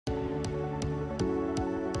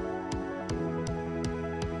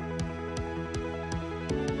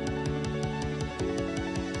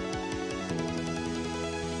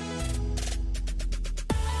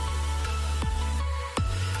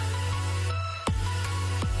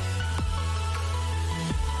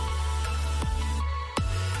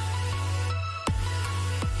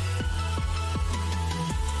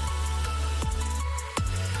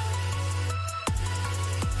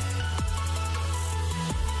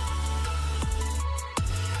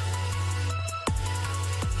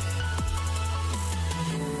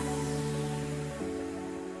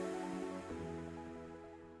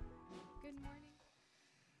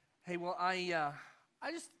well,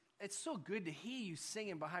 it's so good to hear you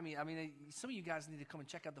singing behind me. I mean, some of you guys need to come and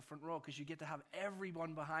check out the front row because you get to have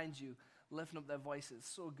everyone behind you lifting up their voices.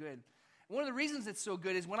 So good. And one of the reasons it's so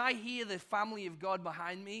good is when I hear the family of God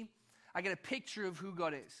behind me, I get a picture of who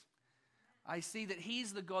God is. I see that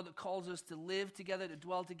He's the God that calls us to live together, to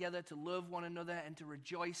dwell together, to love one another, and to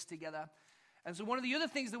rejoice together. And so one of the other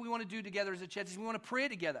things that we want to do together as a church is we want to pray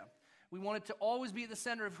together. We want it to always be at the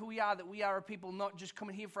center of who we are, that we are a people not just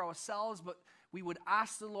coming here for ourselves, but we would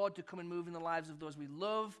ask the Lord to come and move in the lives of those we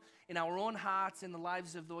love, in our own hearts, in the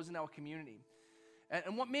lives of those in our community.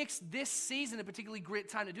 And what makes this season a particularly great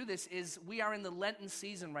time to do this is we are in the Lenten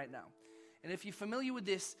season right now. And if you're familiar with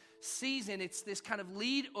this season, it's this kind of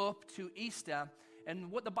lead up to Easter.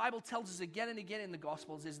 And what the Bible tells us again and again in the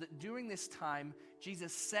Gospels is that during this time,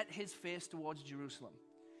 Jesus set His face towards Jerusalem.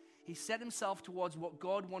 He set Himself towards what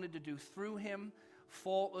God wanted to do through Him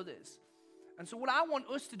for others. And so what I want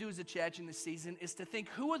us to do as a church in this season is to think,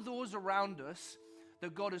 who are those around us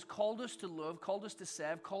that God has called us to love, called us to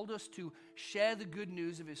serve, called us to share the good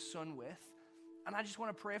news of His Son with? And I just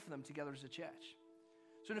want to pray for them together as a church.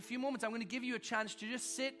 So in a few moments, I'm going to give you a chance to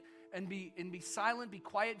just sit and be silent, be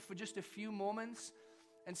quiet for just a few moments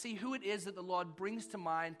and see who it is that the Lord brings to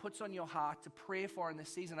mind, puts on your heart to pray for in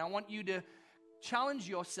this season. I want you to challenge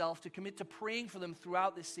yourself to commit to praying for them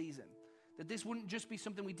throughout this season. That this wouldn't just be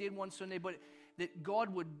something we did one Sunday, but that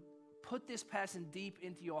God would put this person deep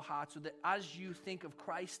into your heart so that as you think of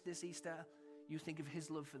Christ this Easter, you think of His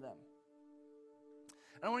love for them.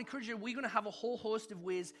 And I want to encourage you, we're going to have a whole host of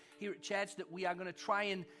ways here at church that we are going to try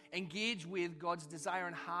and engage with God's desire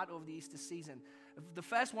and heart over the Easter season. The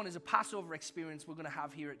first one is a Passover experience we're going to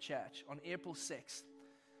have here at church on April 6th.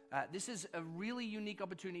 This is a really unique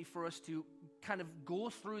opportunity for us to kind of go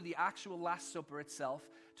through the actual Last Supper itself,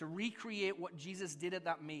 to recreate what Jesus did at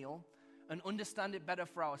that meal and understand it better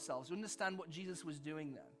for ourselves, understand what Jesus was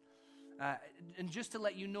doing then. And just to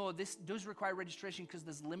let you know, this does require registration because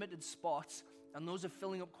there's limited spots and those are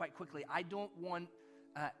filling up quite quickly. I don't want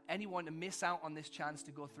anyone to miss out on this chance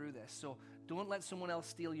to go through this. So don't let someone else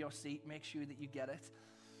steal your seat. Make sure that you get it.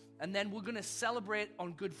 And then we're going to celebrate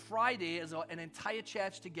on Good Friday as an entire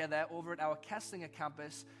church together over at our Kesslinger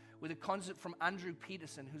campus with a concert from Andrew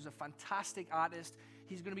Peterson, who's a fantastic artist.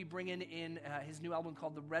 He's going to be bringing in his new album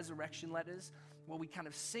called The Resurrection Letters, where we kind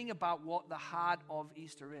of sing about what the heart of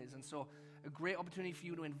Easter is. And so a great opportunity for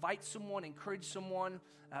you to invite someone, encourage someone,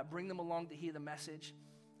 bring them along to hear the message.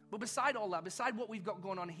 But beside all that, beside what we've got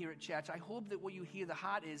going on here at church, I hope that what you hear the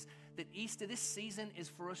heart is that Easter, this season, is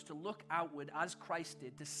for us to look outward as Christ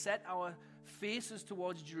did, to set our faces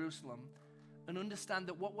towards Jerusalem and understand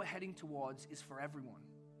that what we're heading towards is for everyone.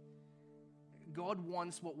 God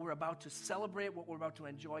wants what we're about to celebrate, what we're about to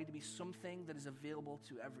enjoy, to be something that is available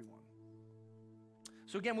to everyone.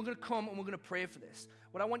 So again, we're going to come and we're going to pray for this.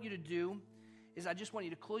 What I want you to do is I just want you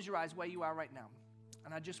to close your eyes where you are right now.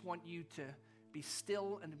 And I just want you to be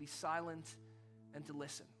still and to be silent and to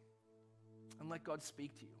listen. And let God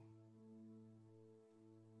speak to you.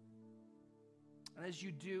 And as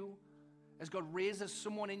you do, as God raises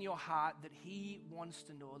someone in your heart that He wants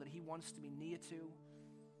to know, that He wants to be near to,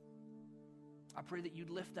 I pray that you'd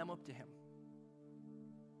lift them up to Him.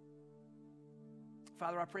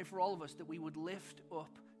 Father, I pray for all of us that we would lift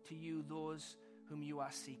up to you those whom you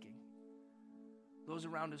are seeking. Those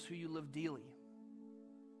around us who you love dearly.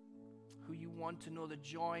 Who you want to know the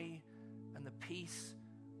joy and the peace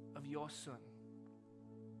of your Son.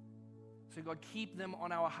 So God, keep them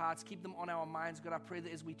on our hearts, keep them on our minds. God, I pray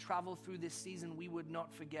that as we travel through this season, we would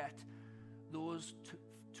not forget those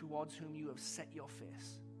towards whom you have set your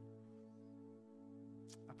face.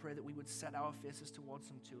 I pray that we would set our faces towards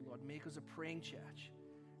them too, Lord. Make us a praying church.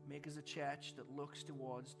 Make us a church that looks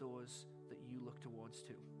towards those that you look towards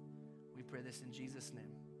too. We pray this in Jesus'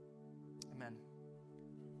 name. Amen.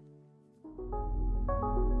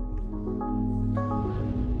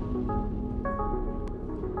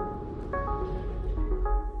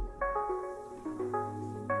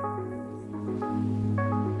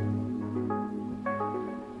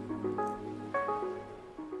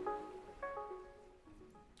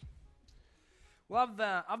 Well,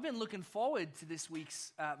 I've been looking forward to this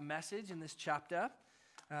week's message in this chapter.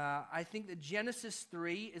 I think that Genesis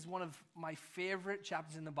 3 is one of my favorite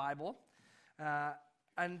chapters in the Bible.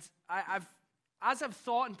 And as I've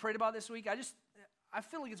thought and prayed about this week, I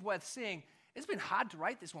feel like it's worth saying it's been hard to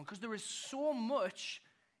write this one because there is so much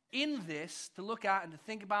in this to look at and to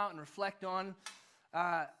think about and reflect on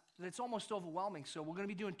that it's almost overwhelming. So we're going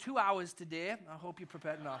to be doing 2 hours today. I hope you're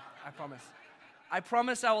prepared. No, I promise. I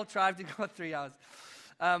promise I will try to go 3 hours.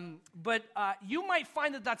 But you might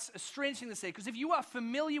find that that's a strange thing to say, because if you are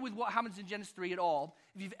familiar with what happens in Genesis 3 at all,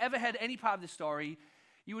 if you've ever had any part of the story,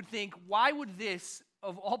 you would think, why would this,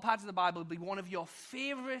 of all parts of the Bible, be one of your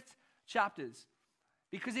favorite chapters?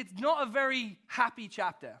 Because it's not a very happy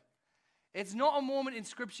chapter. It's not a moment in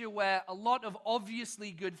Scripture where a lot of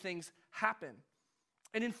obviously good things happen.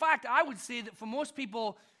 And in fact, I would say that for most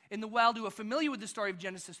people in the world who are familiar with the story of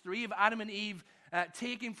Genesis 3, of Adam and Eve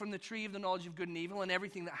taking from the tree of the knowledge of good and evil and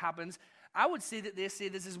everything that happens, I would say that they say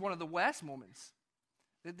this is one of the worst moments.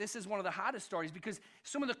 That this is one of the hardest stories, because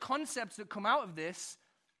some of the concepts that come out of this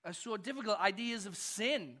are so difficult. Ideas of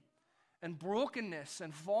sin and brokenness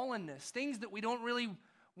and fallenness, things that we don't really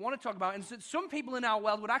want to talk about. And so some people in our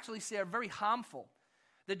world would actually say are very harmful.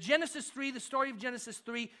 The Genesis 3, the story of Genesis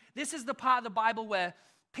 3, this is the part of the Bible where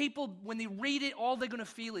people, when they read it, all they're going to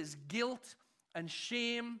feel is guilt and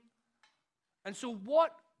shame. And so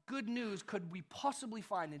what good news could we possibly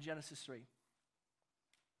find in Genesis 3?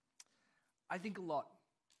 I think a lot.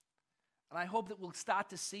 And I hope that we'll start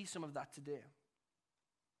to see some of that today.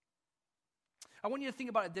 I want you to think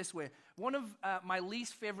about it this way. One of my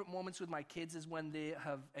least favorite moments with my kids is when they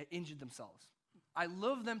have injured themselves. I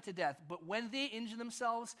love them to death, but when they injure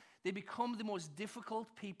themselves, they become the most difficult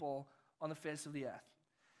people on the face of the earth.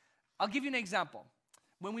 I'll give you an example.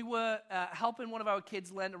 When we were helping one of our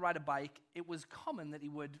kids learn to ride a bike, it was common that he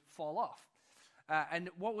would fall off. And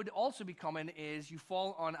what would also be common is you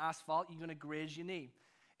fall on asphalt, you're going to graze your knee.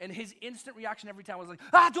 And his instant reaction every time was like,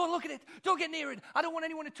 don't look at it. Don't get near it. I don't want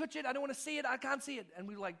anyone to touch it. I don't want to see it. I can't see it. And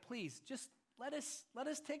we were like, please, just let us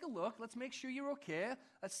take a look. Let's make sure you're okay.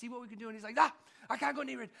 Let's see what we can do. And he's like, I can't go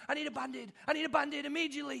near it. I need a Band-Aid. I need a Band-Aid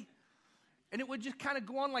immediately. And it would just kind of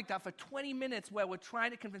go on like that for 20 minutes where we're trying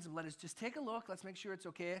to convince him, let us just take a look. Let's make sure it's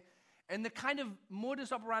okay. And the kind of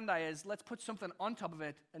modus operandi is, let's put something on top of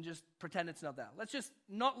it and just pretend it's not there. Let's just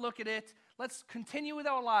not look at it. Let's continue with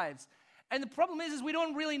our lives. And the problem is we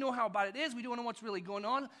don't really know how bad it is. We don't know what's really going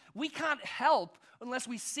on. We can't help unless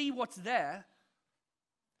we see what's there.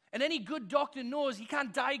 And any good doctor knows he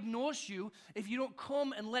can't diagnose you if you don't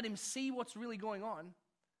come and let him see what's really going on.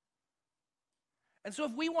 And so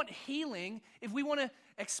if we want healing, if we want to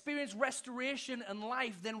experience restoration and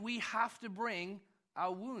life, then we have to bring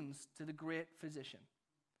our wounds to the great physician.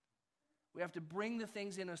 We have to bring the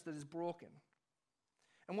things in us that is broken.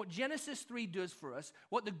 And what Genesis 3 does for us,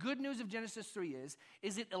 what the good news of Genesis 3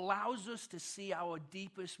 is it allows us to see our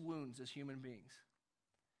deepest wounds as human beings.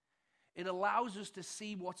 It allows us to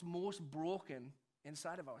see what's most broken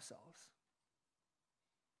inside of ourselves.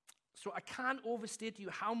 So I can't overstate to you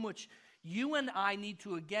how much you and I need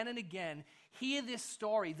to again and again hear this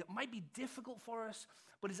story that might be difficult for us,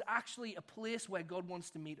 but is actually a place where God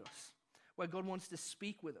wants to meet us, where God wants to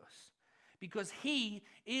speak with us. Because He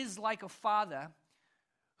is like a father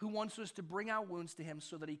who wants us to bring our wounds to Him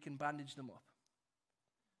so that He can bandage them up,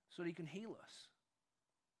 so that He can heal us.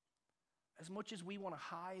 As much as we want to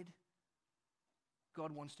hide,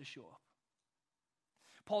 God wants to show up.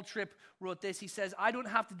 Paul Tripp wrote this. He says, I don't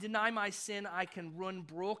have to deny my sin. I can run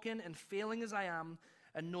broken and failing as I am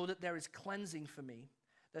and know that there is cleansing for me.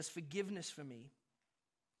 There's forgiveness for me.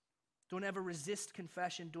 Don't ever resist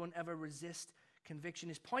confession. Don't ever resist conviction.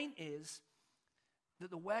 His point is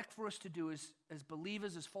that the work for us to do as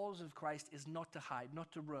believers, as followers of Christ, is not to hide,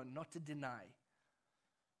 not to run, not to deny.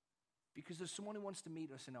 Because there's someone who wants to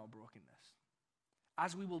meet us in our brokenness.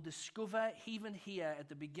 As we will discover, even here at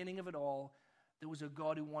the beginning of it all, there was a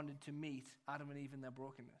God who wanted to meet Adam and Eve in their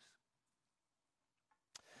brokenness.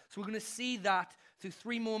 So we're going to see that through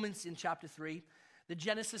three moments in chapter 3. The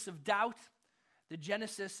genesis of doubt, the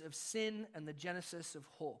genesis of sin, and the genesis of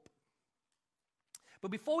hope. But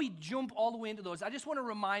before we jump all the way into those, I just want to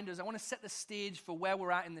remind us, I want to set the stage for where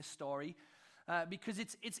we're at in this story, because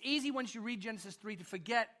it's easy once you read Genesis 3 to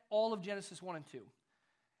forget all of Genesis 1 and 2.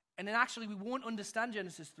 And then actually we won't understand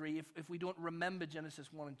Genesis 3 if we don't remember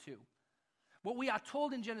Genesis 1 and 2. What we are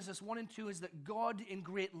told in Genesis 1 and 2 is that God, in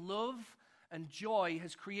great love and joy,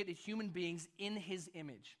 has created human beings in His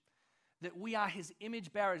image. That we are His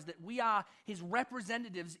image bearers, that we are His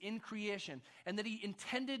representatives in creation, and that He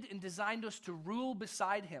intended and designed us to rule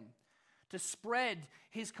beside Him, to spread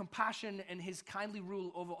His compassion and His kindly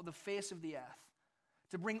rule over the face of the earth,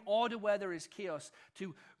 to bring order where there is chaos,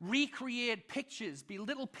 to recreate pictures, be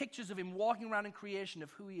little pictures of Him walking around in creation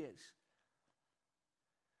of who He is.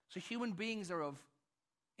 So human beings are of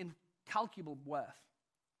incalculable worth,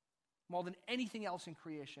 more than anything else in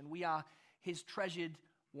creation. We are His treasured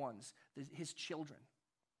ones, His children.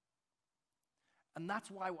 And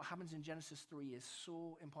that's why what happens in Genesis 3 is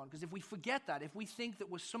so important. Because if we forget that, if we think that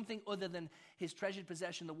we're something other than his treasured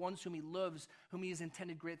possession, the ones whom he loves, whom he has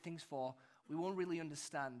intended great things for, we won't really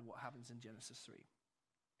understand what happens in Genesis 3.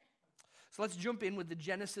 So let's jump in with the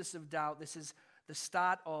genesis of doubt. This is the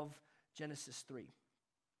start of Genesis 3.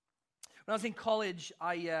 When I was in college,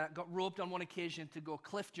 I got roped on one occasion to go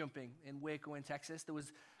cliff jumping in Waco in Texas. There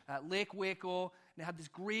was Lake Waco, and it had these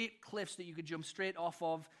great cliffs that you could jump straight off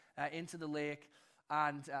of into the lake.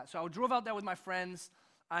 And so I drove out there with my friends,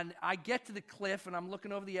 and I get to the cliff, and I'm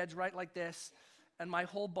looking over the edge right like this, and my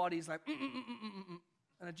whole body's like,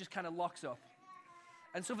 and it just kind of locks up.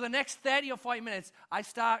 And so for the next 30 or 40 minutes, I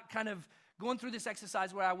start kind of going through this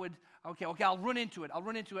exercise where I would, okay, I'll run into it,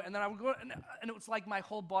 and then I would go, and it was like my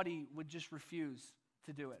whole body would just refuse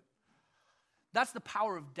to do it. That's the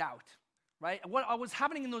power of doubt, right? What was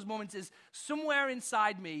happening in those moments is somewhere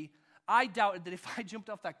inside me, I doubted that if I jumped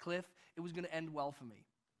off that cliff, it was going to end well for me.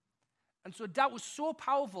 And so doubt was so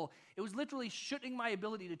powerful, it was literally shutting my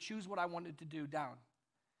ability to choose what I wanted to do down.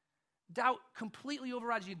 Doubt completely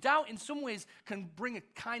overrides you. Doubt, in some ways, can bring a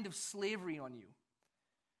kind of slavery on you.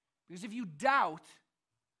 Because if you doubt,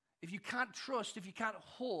 if you can't trust, if you can't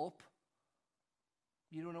hope,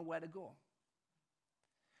 you don't know where to go.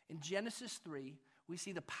 In Genesis 3, we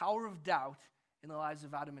see the power of doubt in the lives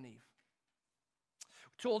of Adam and Eve.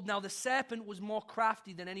 We're told, now the serpent was more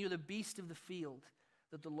crafty than any other beast of the field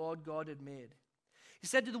that the Lord God had made. He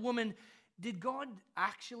said to the woman, did God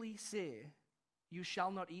actually say, you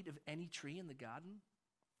shall not eat of any tree in the garden?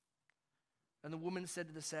 And the woman said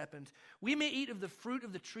to the serpent, we may eat of the fruit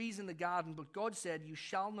of the trees in the garden, but God said, you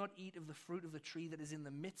shall not eat of the fruit of the tree that is in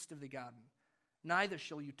the midst of the garden. Neither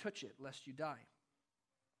shall you touch it, lest you die.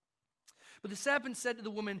 But the serpent said to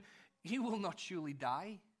the woman, you will not surely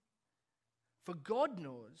die. For God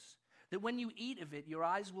knows that when you eat of it, your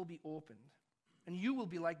eyes will be opened, and you will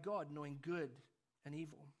be like God, knowing good and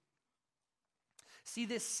evil. See,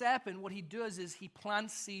 this serpent, what he does is he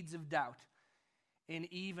plants seeds of doubt in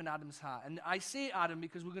Eve and Adam's heart. And I say Adam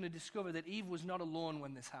because we're going to discover that Eve was not alone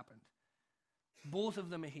when this happened. Both of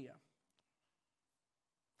them are here.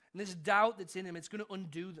 And this doubt that's in him, it's going to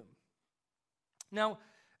undo them. Now,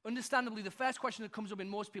 understandably, the first question that comes up in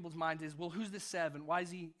most people's minds is, well, who's this servant? Why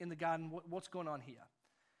is he in the garden? What's going on here?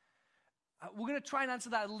 We're going to try and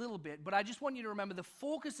answer that a little bit, but I just want you to remember the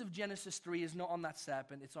focus of Genesis 3 is not on that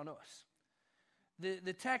serpent, it's on us.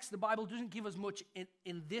 The text, the Bible, doesn't give us much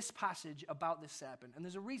in this passage about this serpent. And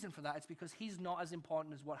there's a reason for that. It's because he's not as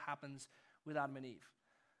important as what happens with Adam and Eve.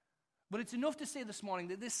 But it's enough to say this morning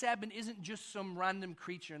that this serpent isn't just some random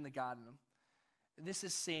creature in the garden. This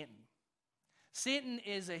is Satan. Satan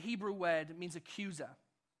is a Hebrew word. It means accuser.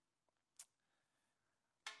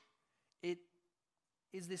 It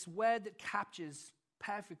is this word that captures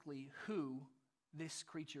perfectly who this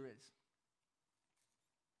creature is.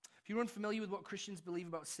 If you're unfamiliar with what Christians believe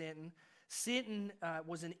about Satan, Satan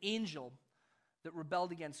was an angel that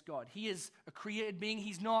rebelled against God. He is a created being.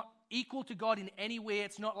 He's not equal to God in any way.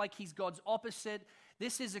 It's not like he's God's opposite.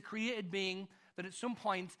 This is a created being that at some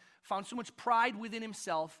point found so much pride within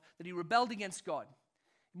himself that he rebelled against God.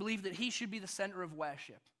 He believed that he should be the center of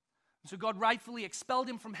worship. And so God rightfully expelled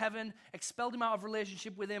him from heaven, expelled him out of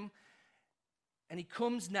relationship with him, and he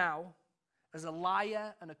comes now as a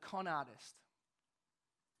liar and a con artist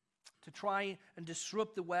to try and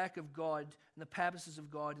disrupt the work of God and the purposes of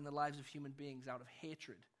God in the lives of human beings out of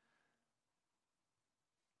hatred.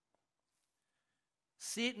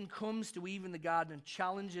 Satan comes to Eve in the garden and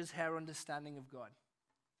challenges her understanding of God.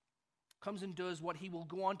 Comes and does what he will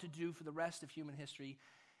go on to do for the rest of human history,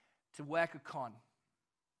 to work a con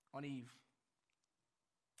on Eve.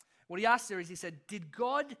 What he asked her is, he said, did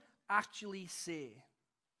God actually say?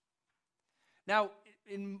 Now,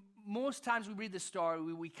 in most times we read this story,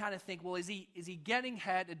 we kind of think, well, is he getting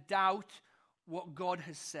her to doubt what God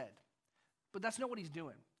has said? But that's not what he's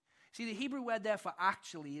doing. See, the Hebrew word there for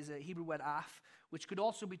actually is a Hebrew word af, which could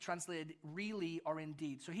also be translated really or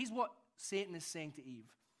indeed. So here's what Satan is saying to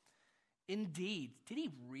Eve. Indeed. Did he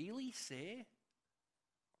really say?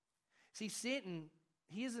 See, Satan,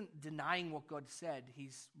 he isn't denying what God said.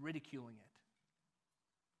 He's ridiculing it.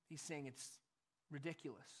 He's saying it's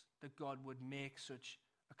ridiculous that God would make such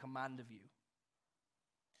a command of you.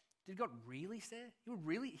 Did God really say?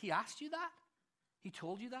 He asked you that? He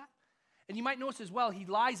told you that? And you might notice as well, he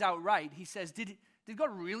lies outright. He says, did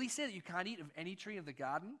God really say that you can't eat of any tree of the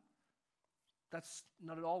garden? That's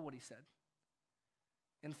not at all what he said.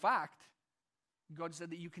 In fact, God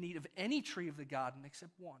said that you can eat of any tree of the garden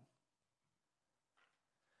except one.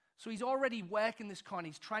 So he's already working this con.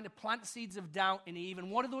 He's trying to plant seeds of doubt in Eve.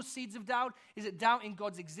 And what are those seeds of doubt? Is it doubt in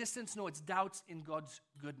God's existence? No, it's doubts in God's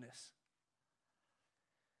goodness.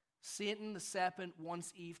 Satan, the serpent,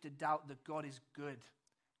 wants Eve to doubt that God is good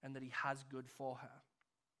and that he has good for her.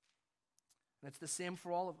 And it's the same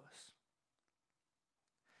for all of us.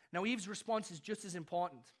 Now, Eve's response is just as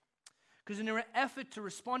important. Because in her effort to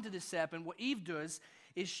respond to the serpent, what Eve does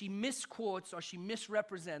is she misquotes or she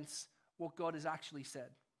misrepresents what God has actually said.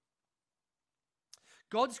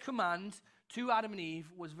 God's command to Adam and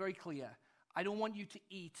Eve was very clear. I don't want you to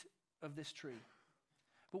eat of this tree.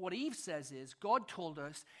 But what Eve says is, God told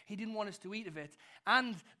us he didn't want us to eat of it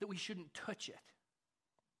and that we shouldn't touch it.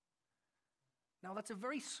 Now, that's a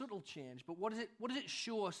very subtle change, but what does it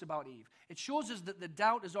show us about Eve? It shows us that the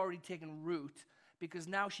doubt has already taken root because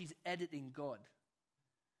now she's editing God.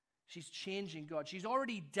 She's changing God. She's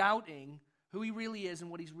already doubting who he really is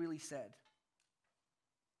and what he's really said.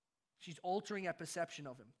 She's altering her perception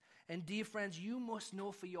of him. And dear friends, you must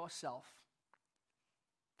know for yourself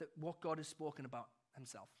that what God has spoken about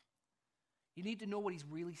himself. You need to know what he's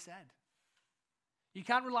really said. You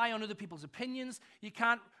can't rely on other people's opinions. You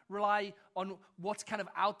can't rely on what's kind of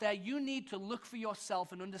out there. You need to look for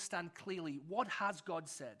yourself and understand clearly, what has God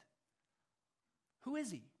said? Who is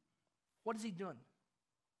he? What has he done?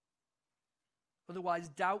 Otherwise,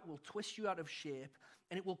 doubt will twist you out of shape,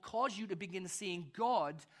 and it will cause you to begin seeing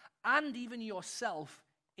God and even yourself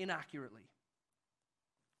inaccurately.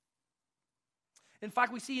 In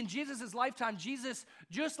fact, we see in Jesus' lifetime, Jesus,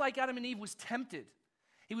 just like Adam and Eve, was tempted.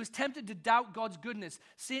 He was tempted to doubt God's goodness.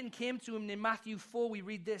 Satan came to him, and in Matthew 4, we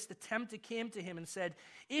read this. The tempter came to him and said,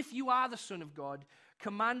 if you are the Son of God,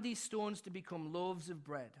 command these stones to become loaves of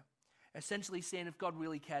bread. Essentially saying if God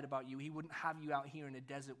really cared about you, he wouldn't have you out here in a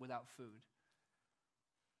desert without food.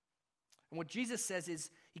 And what Jesus says is,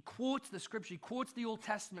 he quotes the scripture, he quotes the Old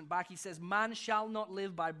Testament back. He says, man shall not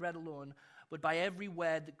live by bread alone, but by every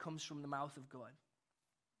word that comes from the mouth of God.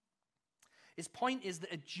 His point is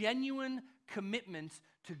that a genuine commitment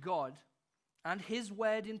to God, and his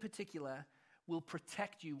word in particular, will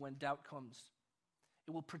protect you when doubt comes.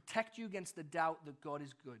 It will protect you against the doubt that God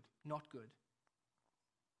is good, not good.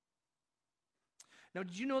 Now,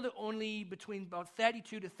 did you know that only between about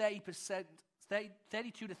 32 to 36%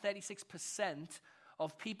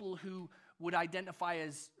 of people who would identify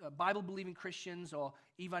as Bible-believing Christians or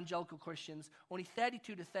evangelical Christians, only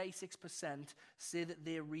 32 to 36% say that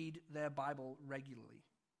they read their Bible regularly.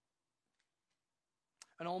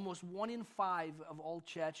 And almost 1 in 5 of all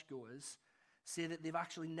churchgoers say that they've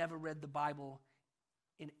actually never read the Bible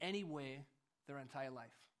in any way their entire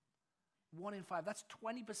life. 1 in 5. That's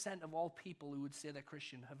 20% of all people who would say they're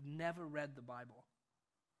Christian have never read the Bible.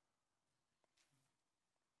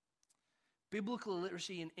 Biblical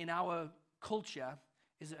literacy in our culture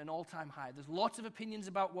is at an all-time high. There's lots of opinions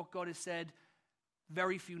about what God has said,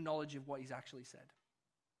 very few knowledge of what he's actually said.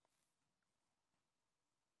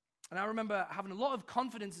 And I remember having a lot of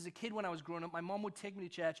confidence as a kid when I was growing up. My mom would take me to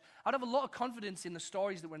church. I'd have a lot of confidence in the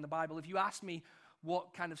stories that were in the Bible. If you asked me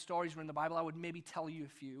what kind of stories were in the Bible, I would maybe tell you a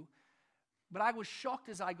few. But I was shocked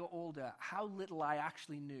as I got older how little I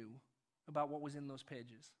actually knew about what was in those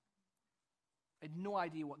pages. I had no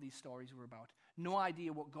idea what these stories were about. No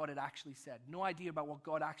idea what God had actually said. No idea about what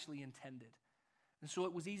God actually intended. And so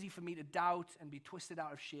it was easy for me to doubt and be twisted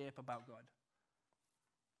out of shape about God.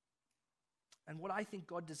 And what I think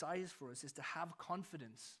God desires for us is to have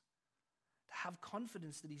confidence. To have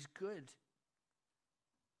confidence that he's good.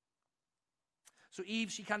 So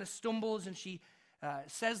Eve, she kind of stumbles and she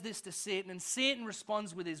says this to Satan, and Satan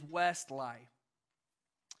responds with his worst lie.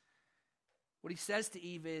 What he says to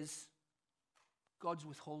Eve is, God's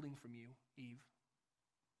withholding from you, Eve.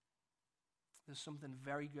 There's something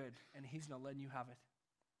very good, and he's not letting you have it.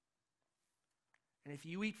 And if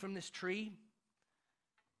you eat from this tree,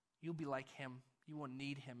 you'll be like him. You won't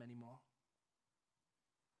need him anymore.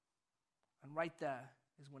 And right there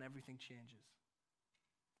is when everything changes.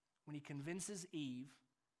 When he convinces Eve,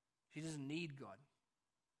 she doesn't need God.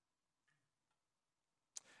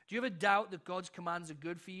 Do you ever doubt that God's commands are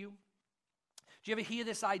good for you? Do you ever hear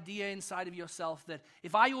this idea inside of yourself that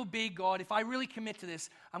if I obey God, if I really commit to this,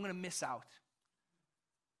 I'm going to miss out?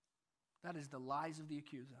 That is the lies of the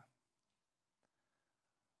accuser.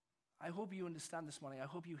 I hope you understand this morning. I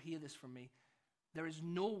hope you hear this from me. There is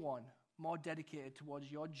no one more dedicated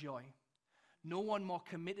towards your joy, no one more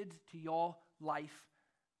committed to your life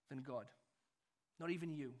than God. Not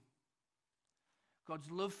even you.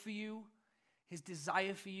 God's love for you, his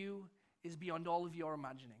desire for you is beyond all of your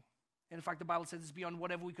imagining. In fact, the Bible says it's beyond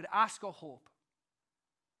whatever we could ask or hope.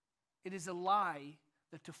 It is a lie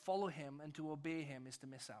that to follow him and to obey him is to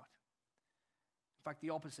miss out. In fact, the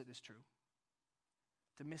opposite is true.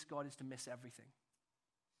 To miss God is to miss everything.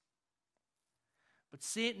 But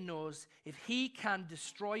Satan knows if he can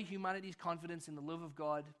destroy humanity's confidence in the love of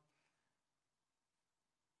God,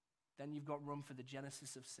 then you've got room for the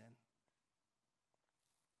genesis of sin.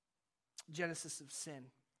 Genesis of sin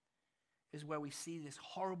is where we see this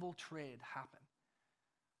horrible trade happen.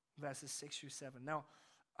 Verses 6 through 7. Now,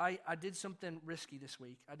 I did something risky this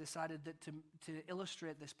week. I decided that to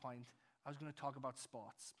illustrate this point, I was going to talk about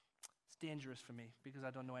sports. It's dangerous for me because I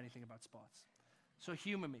don't know anything about sports. So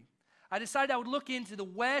humor me. I decided I would look into the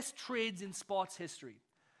worst trades in sports history.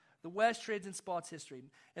 The worst trades in sports history.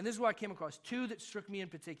 And this is what I came across. Two that struck me in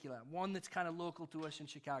particular. One that's kind of local to us in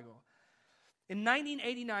Chicago. In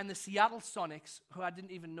 1989, the Seattle Sonics, who I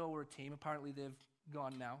didn't even know were a team, apparently they've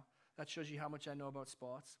gone now. That shows you how much I know about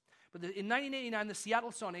sports. But in 1989, the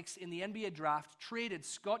Seattle Sonics in the NBA draft traded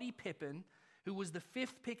Scottie Pippen, who was the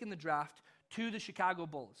 5th pick in the draft, to the Chicago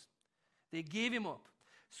Bulls. They gave him up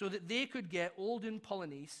so that they could get Olden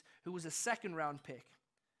Polynice, who was a 2nd-round pick.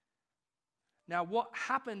 Now, what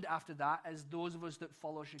happened after that, as those of us that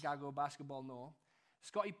follow Chicago basketball know,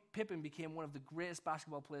 Scottie Pippen became one of the greatest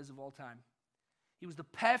basketball players of all time. He was the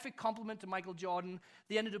perfect complement to Michael Jordan.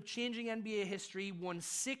 They ended up changing NBA history, won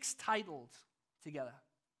 6 titles together.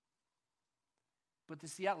 But the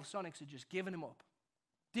Seattle Sonics had just given him up.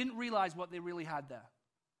 Didn't realize what they really had there.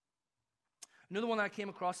 Another one that I came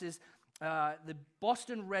across is the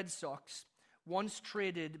Boston Red Sox once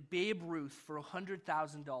traded Babe Ruth for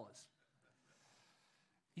 $100,000.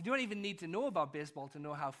 You don't even need to know about baseball to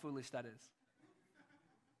know how foolish that is.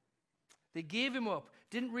 They gave him up,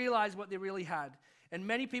 didn't realize what they really had. And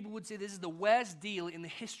many people would say this is the worst deal in the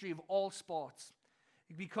history of all sports.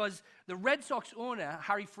 Because the Red Sox owner,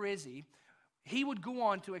 Harry Frazee, he would go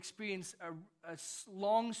on to experience a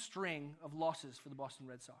long string of losses for the Boston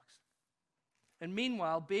Red Sox. And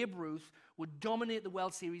meanwhile, Babe Ruth would dominate the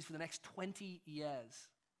World Series for the next 20 years.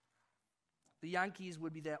 The Yankees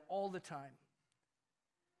would be there all the time.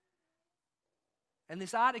 And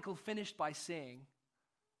this article finished by saying,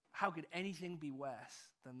 how could anything be worse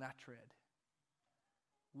than that trade?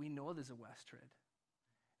 We know there's a worse trade.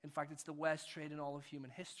 In fact, it's the worst trade in all of human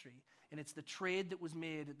history. And it's the trade that was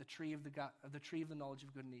made at the tree of the knowledge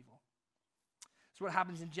of good and evil. So what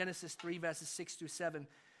happens in Genesis 3, verses 6 through 7.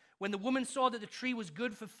 When the woman saw that the tree was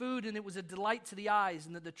good for food, and it was a delight to the eyes,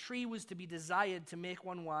 and that the tree was to be desired to make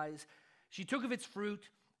one wise, she took of its fruit,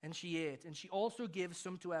 and she ate. And she also gave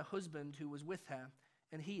some to her husband who was with her,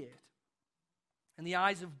 and he ate. And the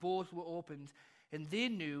eyes of both were opened, and they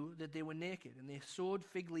knew that they were naked, and they sewed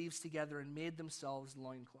fig leaves together and made themselves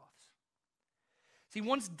loincloths. See,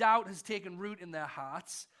 once doubt has taken root in their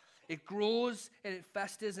hearts, it grows and it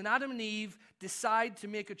festers, and Adam and Eve decide to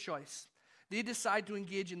make a choice. They decide to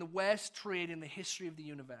engage in the worst trade in the history of the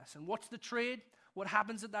universe. And what's the trade? What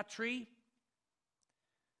happens at that tree?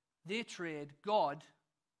 They trade God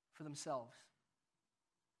for themselves.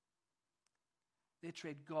 They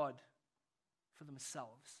trade God for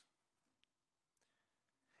themselves.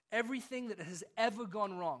 Everything that has ever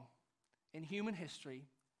gone wrong in human history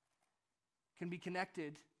can be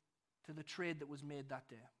connected to the trade that was made that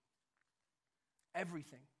day.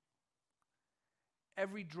 Everything.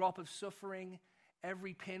 Every drop of suffering,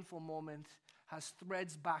 every painful moment has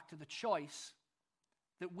threads back to the choice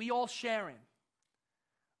that we all share in,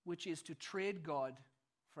 which is to trade God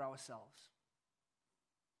for ourselves.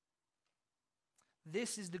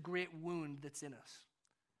 This is the great wound that's in us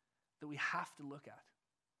that we have to look at.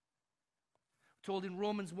 Told in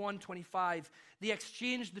Romans 1:25, they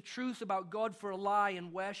exchanged the truth about God for a lie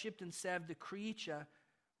and worshipped and served the creature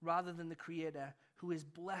rather than the Creator, who is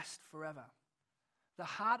blessed forever. The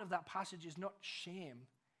heart of that passage is not shame.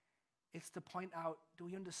 It's to point out, do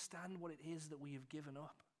we understand what it is that we have given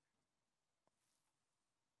up?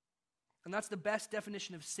 And that's the best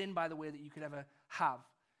definition of sin, by the way, that you could ever have.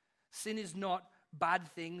 Sin is not bad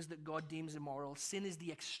things that God deems immoral. Sin is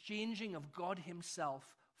the exchanging of God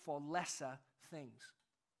himself for lesser things.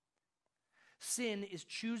 Sin is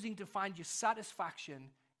choosing to find your satisfaction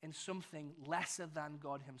in something lesser than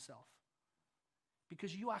God himself.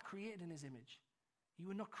 Because you are created in his image. You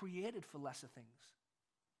were not created for lesser things.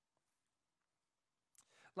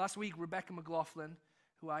 Last week, Rebecca McLaughlin,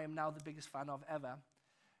 who I am now the biggest fan of ever,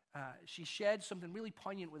 she shared something really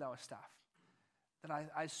poignant with our staff.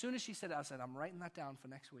 That as soon as she said it, I said, I'm writing that down for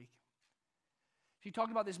next week. She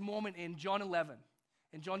talked about this moment in John 11.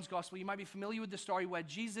 In John's Gospel, you might be familiar with the story where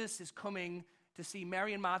Jesus is coming to see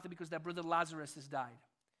Mary and Martha because their brother Lazarus has died.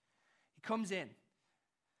 He comes in.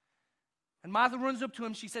 And Martha runs up to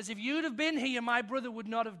him. She says, if you'd have been here, my brother would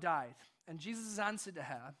not have died. And Jesus' answer to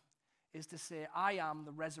her is to say, I am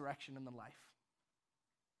the resurrection and the life.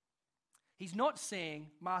 He's not saying,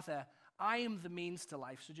 Martha, I am the means to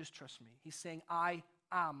life, so just trust me. He's saying, I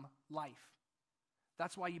am life.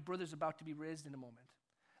 That's why your brother's about to be raised in a moment.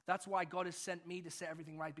 That's why God has sent me to set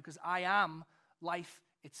everything right, because I am life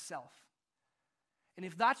itself. And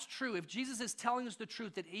if that's true, if Jesus is telling us the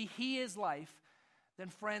truth that he is life, then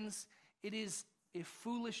friends, it is a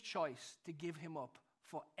foolish choice to give him up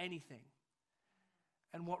for anything.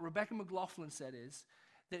 And what Rebecca McLaughlin said is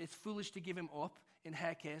that it's foolish to give him up, in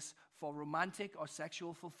her case, for romantic or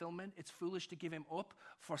sexual fulfillment. It's foolish to give him up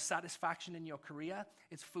for satisfaction in your career.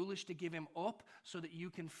 It's foolish to give him up so that you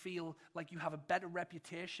can feel like you have a better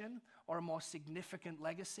reputation or a more significant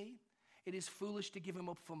legacy. It is foolish to give him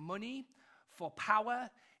up for money, for power.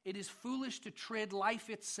 It is foolish to trade life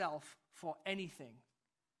itself for anything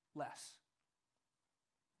less.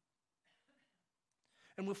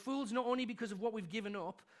 And we're fools not only because of what we've given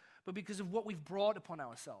up, but because of what we've brought upon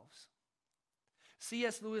ourselves.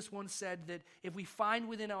 C.S. Lewis once said that if we find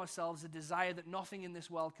within ourselves a desire that nothing in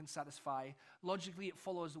this world can satisfy, logically it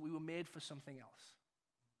follows that we were made for something else.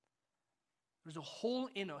 There's a hole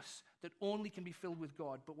in us that only can be filled with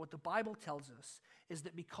God. But what the Bible tells us is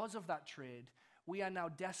that because of that trade, we are now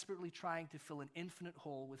desperately trying to fill an infinite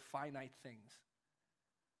hole with finite things.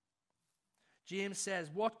 James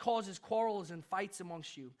says, what causes quarrels and fights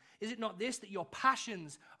amongst you? Is it not this, that your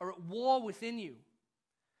passions are at war within you?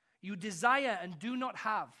 You desire and do not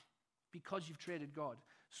have because you've traded God.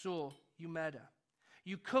 So you murder.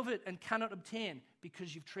 You covet and cannot obtain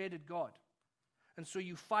because you've traded God. And so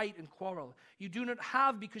you fight and quarrel. You do not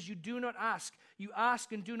have because you do not ask. You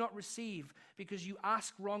ask and do not receive because you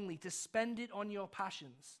ask wrongly to spend it on your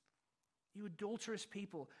passions. You adulterous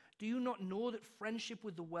people, do you not know that friendship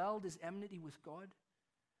with the world is enmity with God?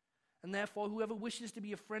 And therefore, whoever wishes to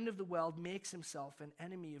be a friend of the world makes himself an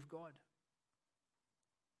enemy of God.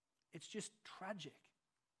 It's just tragic.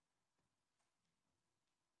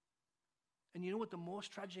 And you know what the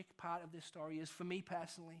most tragic part of this story is for me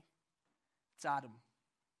personally? It's Adam.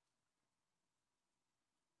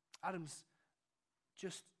 Adam's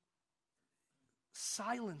just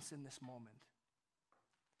silence in this moment.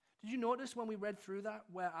 Did you notice when we read through that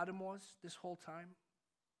where Adam was this whole time?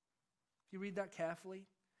 If you read that carefully,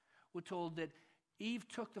 we're told that Eve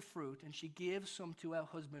took the fruit and she gave some to her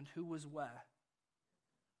husband who was where?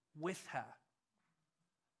 With her.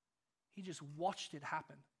 He just watched it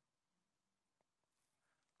happen.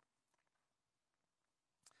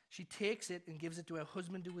 She takes it and gives it to her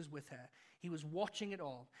husband who was with her. He was watching it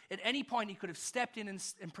all. At any point, he could have stepped in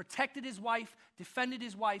and protected his wife, defended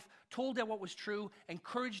his wife, told her what was true,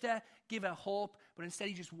 encouraged her, give her hope, but instead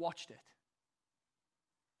he just watched it.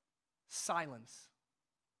 Silence.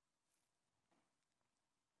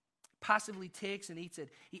 Passively takes and eats it.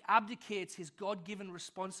 He abdicates his God-given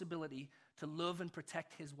responsibility to love and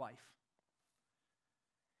protect his wife.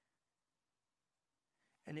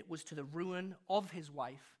 And it was to the ruin of his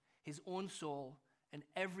wife, his own soul, and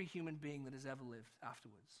every human being that has ever lived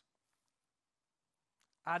afterwards.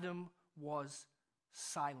 Adam was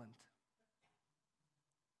silent.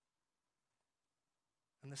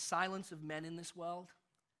 And the silence of men in this world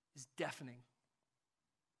is deafening.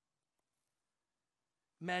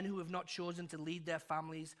 Men who have not chosen to lead their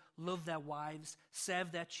families, love their wives,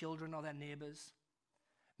 serve their children or their neighbors.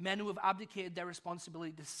 Men who have abdicated their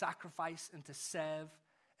responsibility to sacrifice and to serve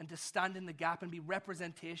and to stand in the gap and be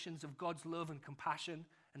representations of God's love and compassion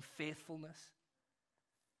and faithfulness.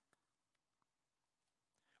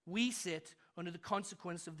 We sit under the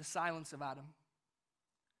consequence of the silence of Adam.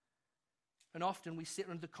 And often we sit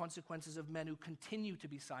under the consequences of men who continue to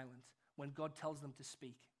be silent when God tells them to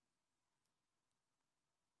speak.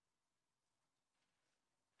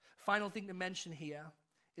 Final thing to mention here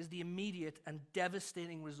is the immediate and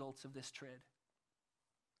devastating results of this trade.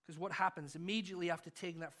 Because what happens immediately after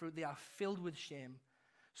taking that fruit, they are filled with shame,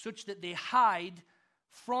 such that they hide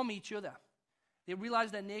from each other. They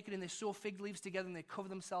realize they're naked and they sew fig leaves together and they cover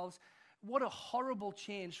themselves. What a horrible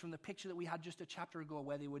change from the picture that we had just a chapter ago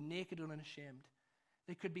where they were naked and unashamed.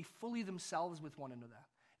 They could be fully themselves with one another.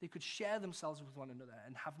 They could share themselves with one another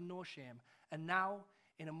and have no shame. And now,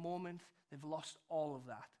 in a moment, they've lost all of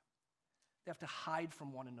that. They have to hide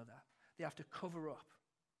from one another. They have to cover up.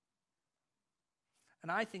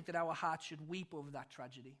 And I think that our hearts should weep over that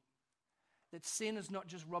tragedy. That sin has not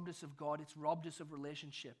just robbed us of God, it's robbed us of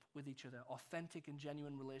relationship with each other, authentic and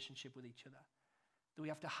genuine relationship with each other. That we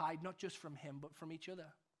have to hide not just from Him, but from each other.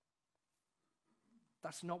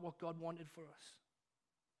 That's not what God wanted for us.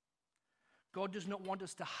 God does not want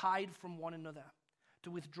us to hide from one another,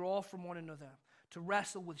 to withdraw from one another, to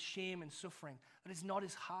wrestle with shame and suffering. That is not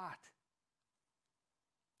his heart.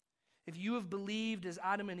 If you have believed, as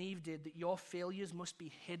Adam and Eve did, that your failures must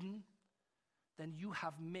be hidden, then you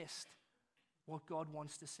have missed what God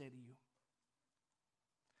wants to say to you.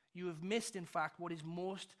 You have missed, in fact, what is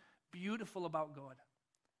most beautiful about God,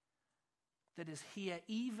 that is here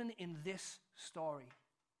even in this story.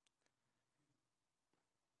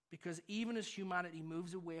 Because even as humanity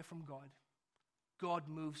moves away from God, God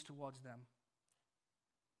moves towards them.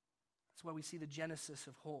 That's where we see the genesis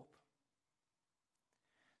of hope.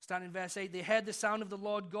 Starting in verse 8, they heard the sound of the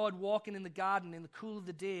Lord God walking in the garden in the cool of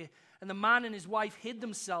the day, and the man and his wife hid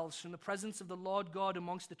themselves from the presence of the Lord God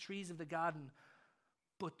amongst the trees of the garden.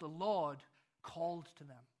 But the Lord called to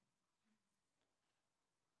them.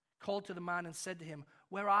 Called to the man and said to him,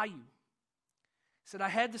 "Where are you?" He said, "I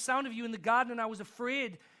heard the sound of you in the garden, and I was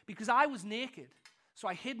afraid because I was naked, so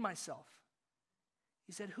I hid myself."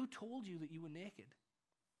 He said, "Who told you that you were naked?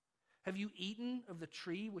 Have you eaten of the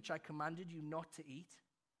tree which I commanded you not to eat?"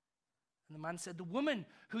 And the man said, "The woman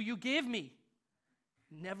who you gave me."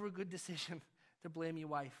 Never a good decision to blame your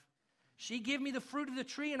wife. "She gave me the fruit of the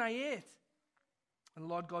tree and I ate." And the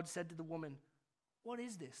Lord God said to the woman, "What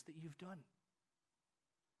is this that you've done?"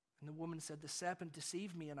 And the woman said, "The serpent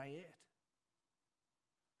deceived me and I ate."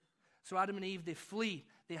 So Adam and Eve, they flee,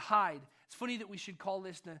 they hide. It's funny that we should call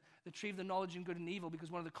this the tree of the knowledge of good and evil,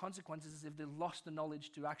 because one of the consequences is if they lost the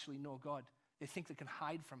knowledge to actually know God, they think they can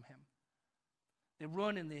hide from him. They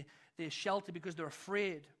run and they shelter because they're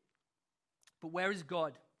afraid. But where is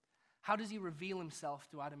God? How does he reveal himself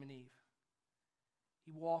to Adam and Eve?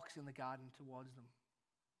 He walks in the garden towards them.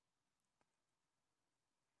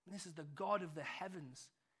 And this is the God of the heavens.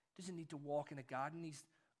 He doesn't need to walk in a garden. He's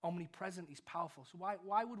omnipresent. He's powerful. So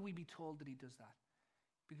why would we be told that he does that?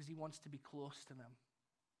 Because he wants to be close to them.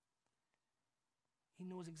 He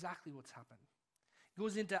knows exactly what's happened. He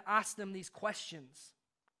goes in to ask them these questions.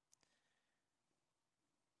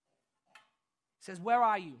 He says, "Where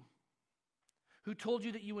are you? Who told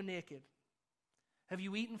you that you were naked? Have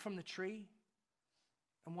you eaten from the tree?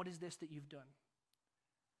 And what is this that you've done?"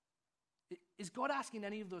 Is God asking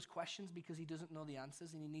any of those questions because he doesn't know the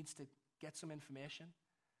answers and he needs to get some information?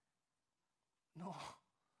 No.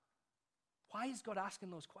 Why is God asking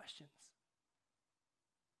those questions?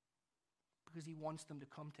 Because he wants them to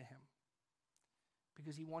come to him.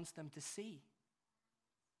 Because he wants them to see.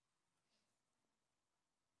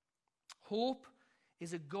 Hope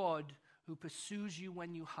is a God who pursues you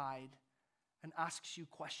when you hide and asks you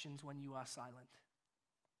questions when you are silent.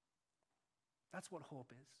 That's what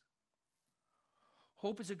hope is.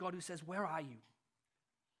 Hope is a God who says, "Where are you?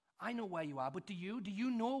 I know where you are, but do you? Do you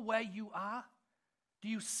know where you are? Do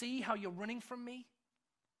you see how you're running from me?"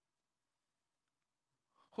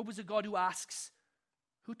 Hope is a God who asks,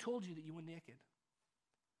 "Who told you that you were naked?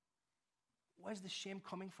 Where's the shame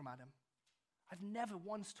coming from, Adam? I've never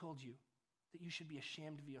once told you that you should be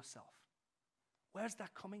ashamed of yourself. Where's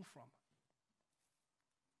that coming from?"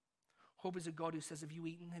 Hope is a God who says, "Have you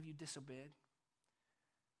eaten? Have you disobeyed?"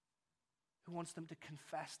 Who wants them to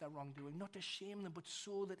confess their wrongdoing, not to shame them, but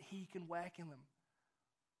so that he can work in them.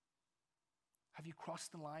 Have you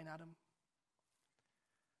crossed the line, Adam?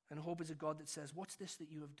 And hope is a God that says, "What's this that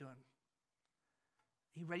you have done?"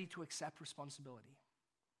 Are you ready to accept responsibility?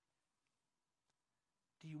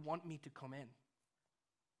 Do you want me to come in?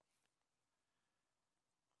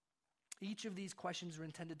 Each of these questions are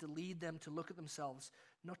intended to lead them to look at themselves,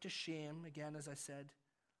 not to shame, again, as I said.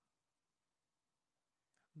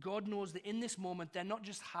 God knows that in this moment, they're not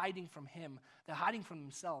just hiding from him, they're hiding from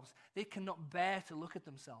themselves. They cannot bear to look at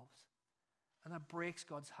themselves. And that breaks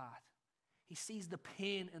God's heart. He sees the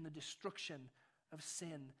pain and the destruction of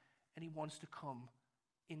sin, and he wants to come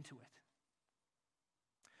into it.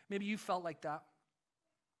 Maybe you felt like that.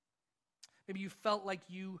 Maybe you felt like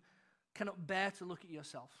you cannot bear to look at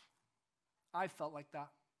yourself. I felt like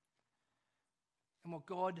that. And what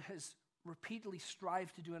God has repeatedly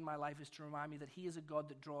strived to do in my life is to remind me that he is a God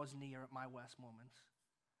that draws near at my worst moments,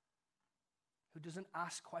 who doesn't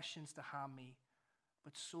ask questions to harm me,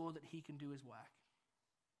 but so that he can do his work.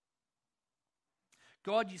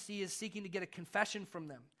 God, you see, is seeking to get a confession from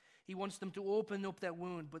them. He wants them to open up their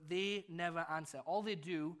wound, but they never answer. All they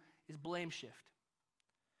do is blame shift.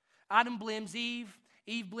 Adam blames Eve.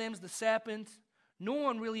 Eve blames the serpent. No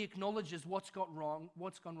one really acknowledges what's gone wrong,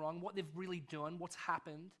 what they've really done, what's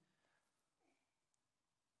happened.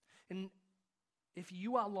 And if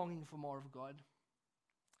you are longing for more of God,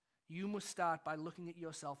 you must start by looking at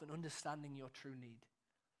yourself and understanding your true need.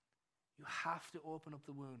 You have to open up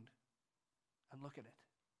the wound and look at it.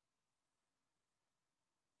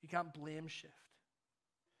 You can't blame shift.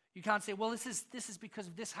 You can't say, well, this is because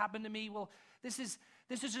this happened to me. Well, this is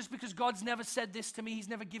just because God's never said this to me. He's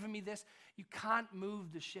never given me this. You can't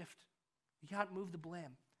move the shift. You can't move the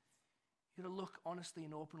blame. You got to look honestly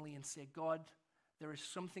and openly and say, God, there is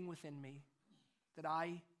something within me that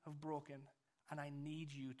I have broken, and I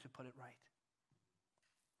need you to put it right.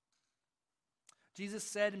 Jesus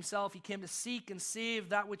said himself, he came to seek and save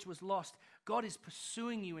that which was lost. God is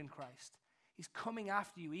pursuing you in Christ. He's coming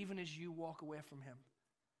after you even as you walk away from him.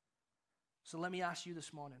 So let me ask you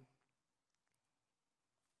this morning,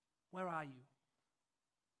 where are you?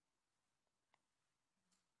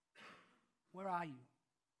 Where are you?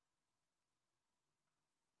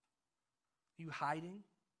 Are you hiding?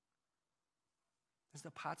 Is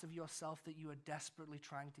there parts of yourself that you are desperately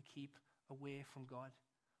trying to keep away from God?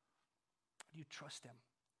 Do you trust him?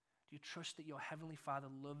 Do you trust that your heavenly Father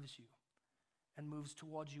loves you and moves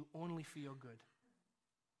towards you only for your good?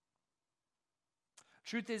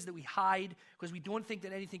 Truth is that we hide because we don't think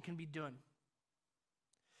that anything can be done.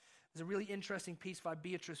 There's a really interesting piece by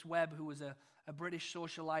Beatrice Webb, who was a British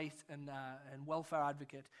socialite and welfare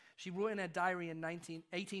advocate. She wrote in her diary in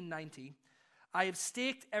 1890, I have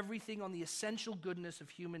staked everything on the essential goodness of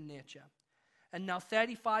human nature. And now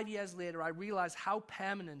 35 years later, I realize how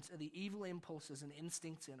permanent are the evil impulses and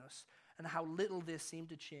instincts in us, and how little they seem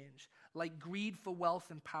to change, like greed for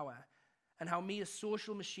wealth and power, and how mere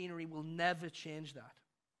social machinery will never change that.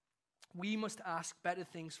 We must ask better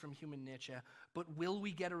things from human nature, but will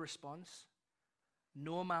we get a response?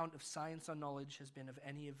 No amount of science or knowledge has been of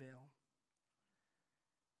any avail.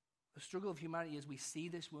 The struggle of humanity is we see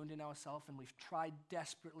this wound in ourselves, and we've tried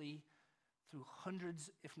desperately through hundreds,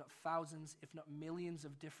 if not thousands, if not millions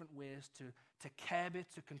of different ways to curb it,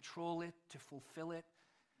 to control it, to fulfill it,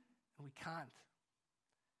 and we can't.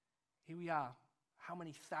 Here we are, how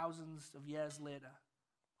many thousands of years later?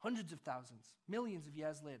 Hundreds of thousands, millions of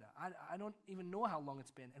years later. I don't even know how long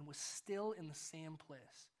it's been, and we're still in the same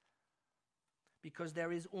place. Because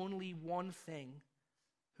there is only one thing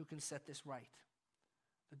who can set this right.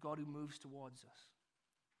 The God who moves towards us.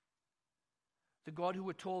 The God who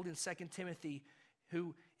we're told in 2 Timothy,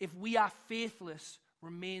 who, if we are faithless,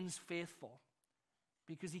 remains faithful,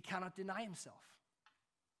 because he cannot deny himself.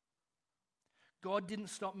 God didn't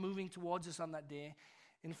stop moving towards us on that day.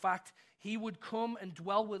 In fact, he would come and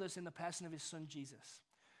dwell with us in the person of his son Jesus,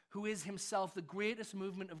 who is himself the greatest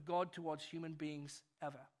movement of God towards human beings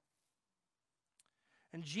ever.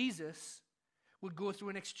 And Jesus would go through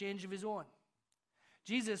an exchange of his own.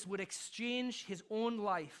 Jesus would exchange his own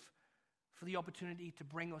life for the opportunity to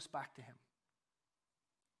bring us back to him.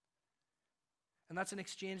 And that's an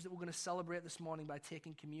exchange that we're going to celebrate this morning by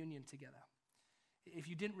taking communion together. If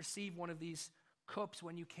you didn't receive one of these cups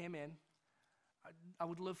when you came in, I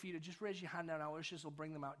would love for you to just raise your hand now, and our ushers will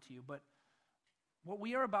bring them out to you. But what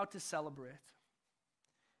we are about to celebrate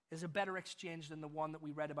is a better exchange than the one that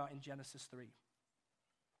we read about in Genesis 3.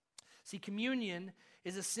 See, communion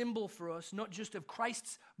is a symbol for us, not just of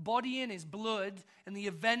Christ's body and his blood and the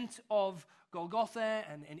event of Golgotha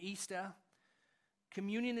and Easter.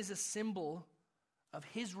 Communion is a symbol of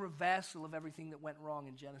his reversal of everything that went wrong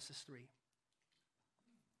in Genesis 3.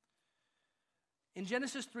 In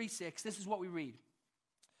Genesis 3:6, this is what we read.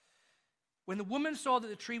 When the woman saw that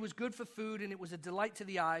the tree was good for food and it was a delight to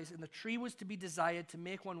the eyes, and the tree was to be desired to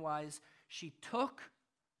make one wise, she took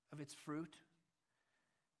of its fruit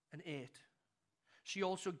and ate. She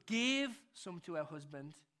also gave some to her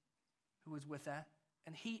husband who was with her,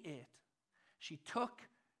 and he ate. She took,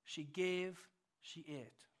 she gave, she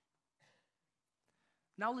ate.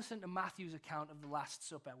 Now listen to Matthew's account of the Last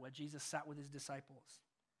Supper, where Jesus sat with his disciples.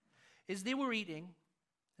 As they were eating,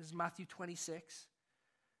 this is Matthew 26,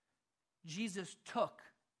 Jesus took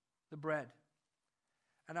the bread,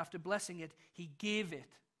 and after blessing it, he gave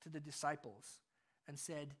it to the disciples and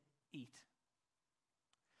said, "Eat.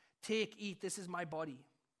 Take, eat, this is my body."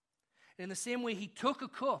 And in the same way, he took a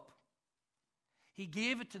cup, he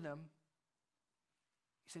gave it to them,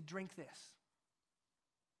 he said, "Drink this."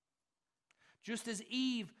 Just as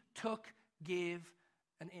Eve took, gave,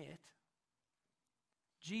 and ate,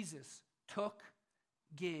 Jesus took,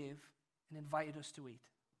 gave, and invited us to eat.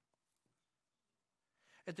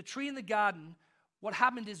 At the tree in the garden, what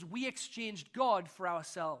happened is we exchanged God for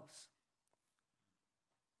ourselves.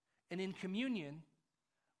 And in communion,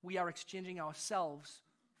 we are exchanging ourselves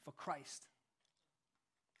for Christ.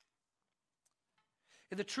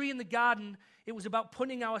 At the tree in the garden, it was about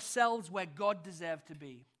putting ourselves where God deserved to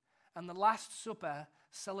be. And the Last Supper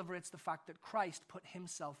celebrates the fact that Christ put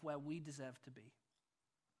himself where we deserve to be.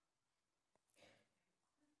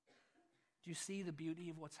 Do you see the beauty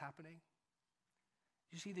of what's happening?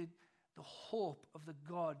 You see the hope of the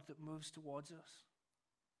God that moves towards us.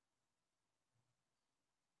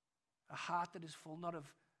 A heart that is full not of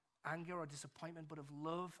anger or disappointment, but of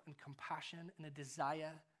love and compassion and a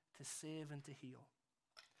desire to save and to heal.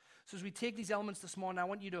 So as we take these elements this morning, I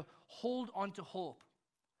want you to hold on to hope.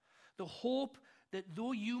 The hope that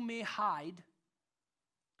though you may hide,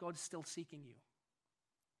 God's still seeking you.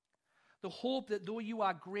 The hope that though you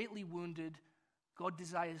are greatly wounded, God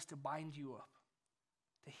desires to bind you up,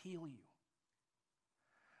 to heal you.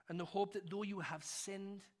 And the hope that though you have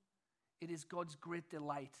sinned, it is God's great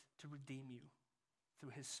delight to redeem you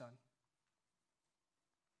through his Son.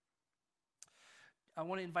 I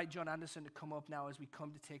want to invite John Anderson to come up now as we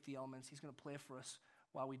come to take the elements. He's going to play for us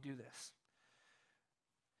while we do this.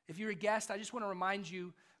 If you're a guest, I just want to remind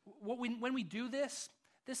you, when we do this,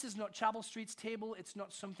 this is not Chapel Street's table. It's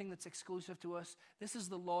not something that's exclusive to us. This is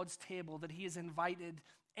the Lord's table that he has invited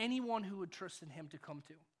anyone who would trust in him to come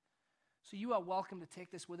to. So you are welcome to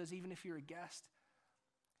take this with us, even if you're a guest.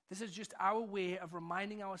 This is just our way of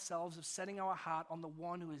reminding ourselves of setting our heart on the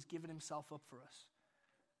one who has given himself up for us,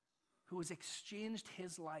 who has exchanged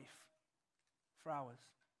his life for ours.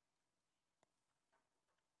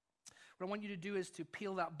 What I want you to do is to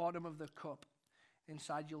peel that bottom of the cup.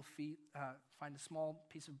 Inside you'll find a small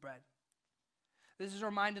piece of bread. This is a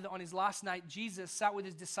reminder that on his last night, Jesus sat with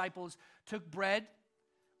his disciples, took bread,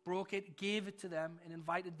 broke it, gave it to them, and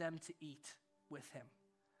invited them to eat with him.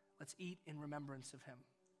 Let's eat in remembrance of him.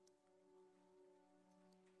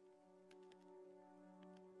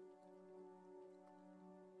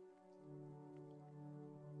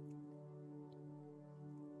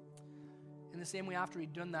 In the same way, after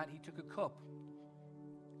he'd done that, he took a cup.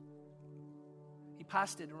 He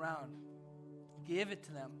passed it around. He gave it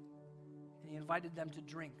to them, and he invited them to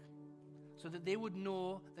drink so that they would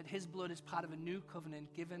know that his blood is part of a new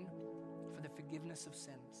covenant given for the forgiveness of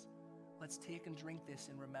sins. Let's take and drink this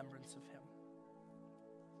in remembrance of him.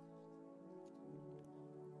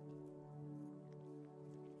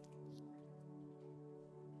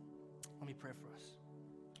 Let me pray for us.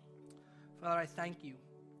 Father, I thank you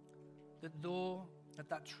that though at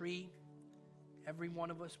that tree, every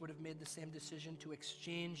one of us would have made the same decision to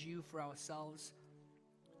exchange you for ourselves,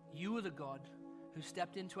 you are the God who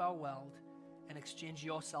stepped into our world and exchanged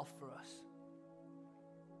yourself for us.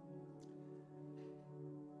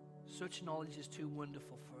 Such knowledge is too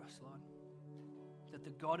wonderful for us, Lord, that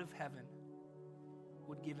the God of heaven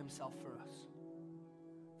would give himself for us,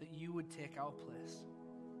 that you would take our place.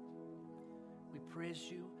 We praise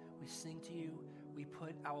you, we sing to you, we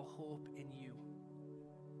put our hope in you.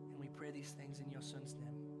 And we pray these things in your Son's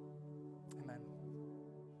name. Amen.